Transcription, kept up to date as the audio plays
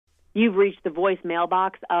You've reached the voice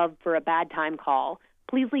mailbox of For a Bad Time Call.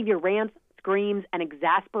 Please leave your rants, screams, and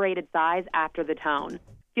exasperated sighs after the tone.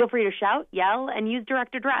 Feel free to shout, yell, and use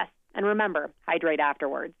direct address. And remember, hydrate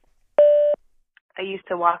afterwards. I used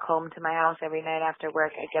to walk home to my house every night after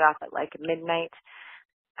work. I get off at like midnight.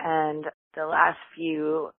 And the last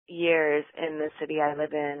few years in the city I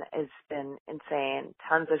live in has been insane.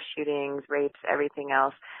 Tons of shootings, rapes, everything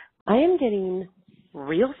else. I am getting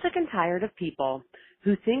real sick and tired of people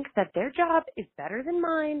who think that their job is better than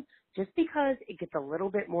mine just because it gets a little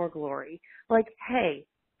bit more glory. Like, hey,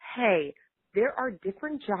 there are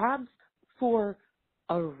different jobs for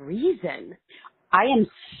a reason. I am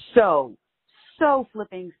so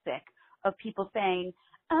flipping sick of people saying,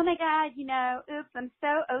 oh my God, oops, I'm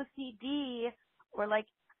so OCD. Or like,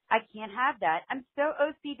 I can't have that. I'm so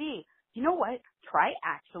OCD. You know what? Try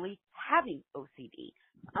actually having OCD.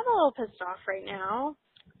 I'm a little pissed off right now.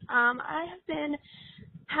 I have been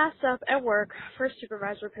passed up at work for a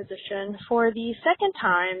supervisor position for the second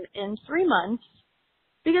time in 3 months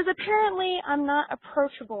because apparently I'm not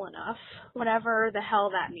approachable enough, whatever the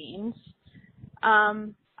hell that means.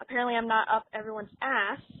 Apparently I'm not up everyone's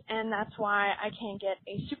ass, and that's why I can't get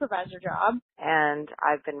a supervisor job. And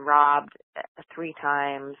I've been robbed 3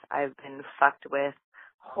 times. I've been fucked with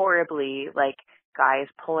horribly, like guys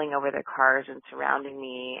pulling over their cars and surrounding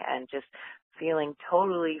me and just feeling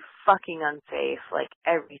totally fucking unsafe, like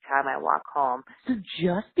every time I walk home. So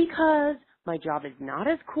just because my job is not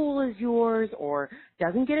as cool as yours or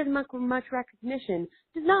doesn't get as much recognition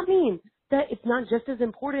does not mean that it's not just as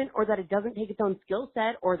important or that it doesn't take its own skill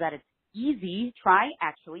set or that it's easy. Try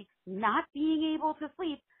actually not being able to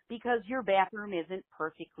sleep because your bathroom isn't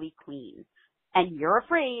perfectly clean. And you're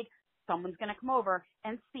afraid someone's going to come over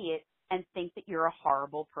and see it and think that you're a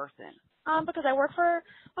horrible person. Because I work for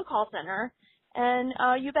a call center, and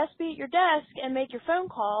you best be at your desk and make your phone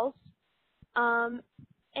calls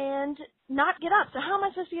and not get up. So how am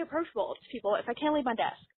I supposed to be approachable to people if I can't leave my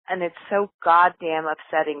desk? And it's so goddamn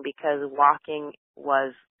upsetting because walking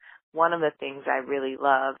was one of the things I really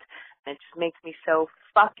loved. And it just makes me so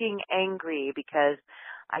fucking angry because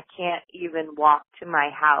I can't even walk to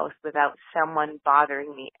my house without someone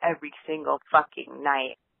bothering me every single fucking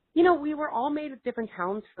night. We were all made of different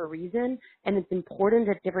talents for a reason, and it's important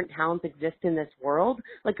that different talents exist in this world.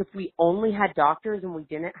 Like if we only had doctors and we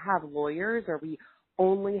didn't have lawyers, or we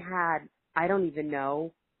only had, I don't even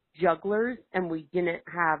know, jugglers, and we didn't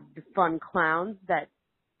have the fun clowns that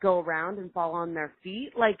go around and fall on their feet,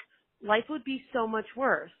 like life would be so much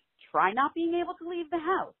worse. Try not being able to leave the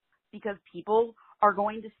house because people are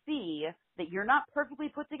going to see that you're not perfectly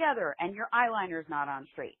put together and your eyeliner's not on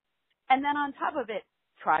straight. And then on top of it,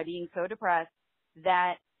 try being so depressed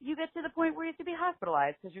that you get to the point where you have to be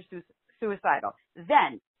hospitalized because you're suicidal.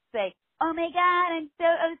 Then say, oh my God, I'm so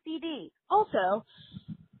OCD. Also,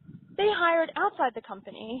 they hired outside the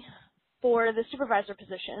company for the supervisor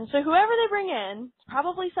position. So whoever they bring in,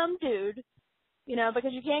 probably some dude,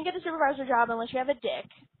 because you can't get a supervisor job unless you have a dick,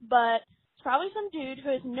 but it's probably some dude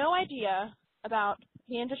who has no idea about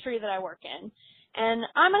the industry that I work in. And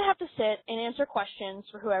I'm going to have to sit and answer questions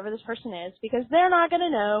for whoever this person is because they're not going to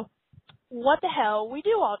know what the hell we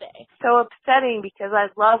do all day. So upsetting because I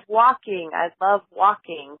love walking.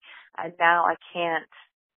 And now I can't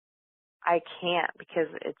because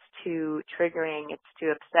it's too triggering. It's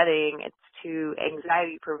too upsetting. It's too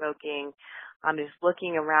anxiety provoking. I'm just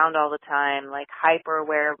looking around all the time, like hyper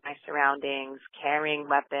aware of my surroundings, carrying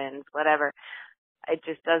weapons, whatever.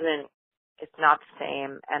 It's not the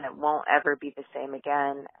same, and it won't ever be the same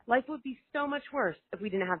again. Life would be so much worse if we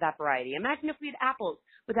didn't have that variety. Imagine if we had apples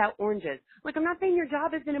without oranges. Like, I'm not saying your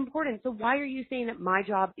job isn't important, so why are you saying that my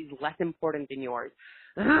job is less important than yours?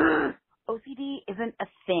 OCD isn't a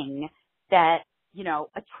thing that,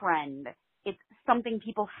 a trend. It's something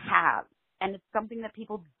people have, and it's something that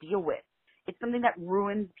people deal with. It's something that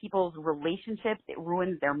ruins people's relationships. It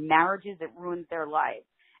ruins their marriages. It ruins their lives.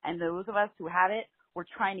 And those of us who have it, we're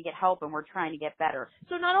trying to get help and we're trying to get better.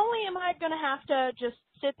 So not only am I going to have to just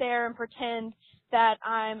sit there and pretend that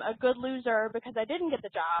I'm a good loser because I didn't get the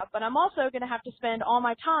job, but I'm also going to have to spend all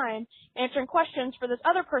my time answering questions for this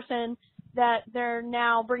other person that they're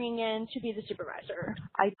now bringing in to be the supervisor.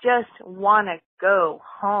 I just want to go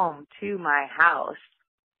home to my house,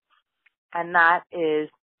 and that is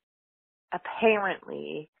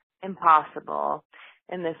apparently impossible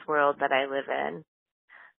in this world that I live in.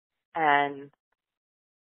 And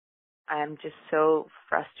I'm just so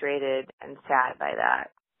frustrated and sad by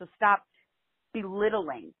that. So stop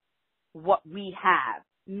belittling what we have,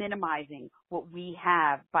 minimizing what we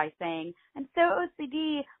have by saying, I'm so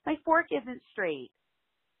OCD, my fork isn't straight.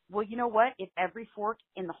 Well, you know what? If every fork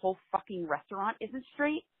in the whole fucking restaurant isn't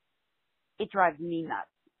straight, it drives me nuts.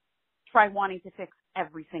 Try wanting to fix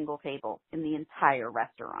every single table in the entire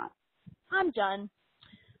restaurant. I'm done.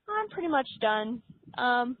 I'm pretty much done.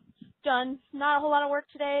 Done. Not a whole lot of work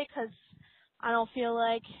today because I don't feel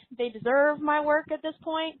like they deserve my work at this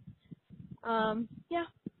point. Yeah,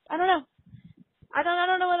 I don't know. I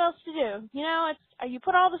don't know what else to do. You know, it's you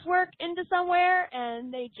put all this work into somewhere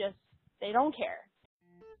and they don't care.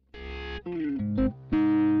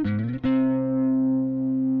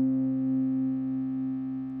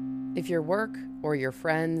 If your work or your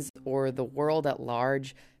friends or the world at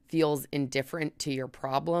large feels indifferent to your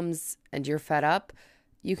problems and you're fed up,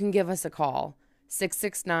 you can give us a call,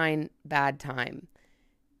 669-BAD-TIME.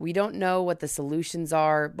 We don't know what the solutions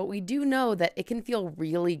are, but we do know that it can feel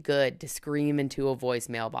really good to scream into a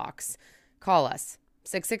voicemail box. Call us,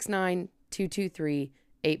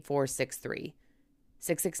 669-223-8463.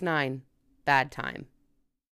 669-BAD-TIME.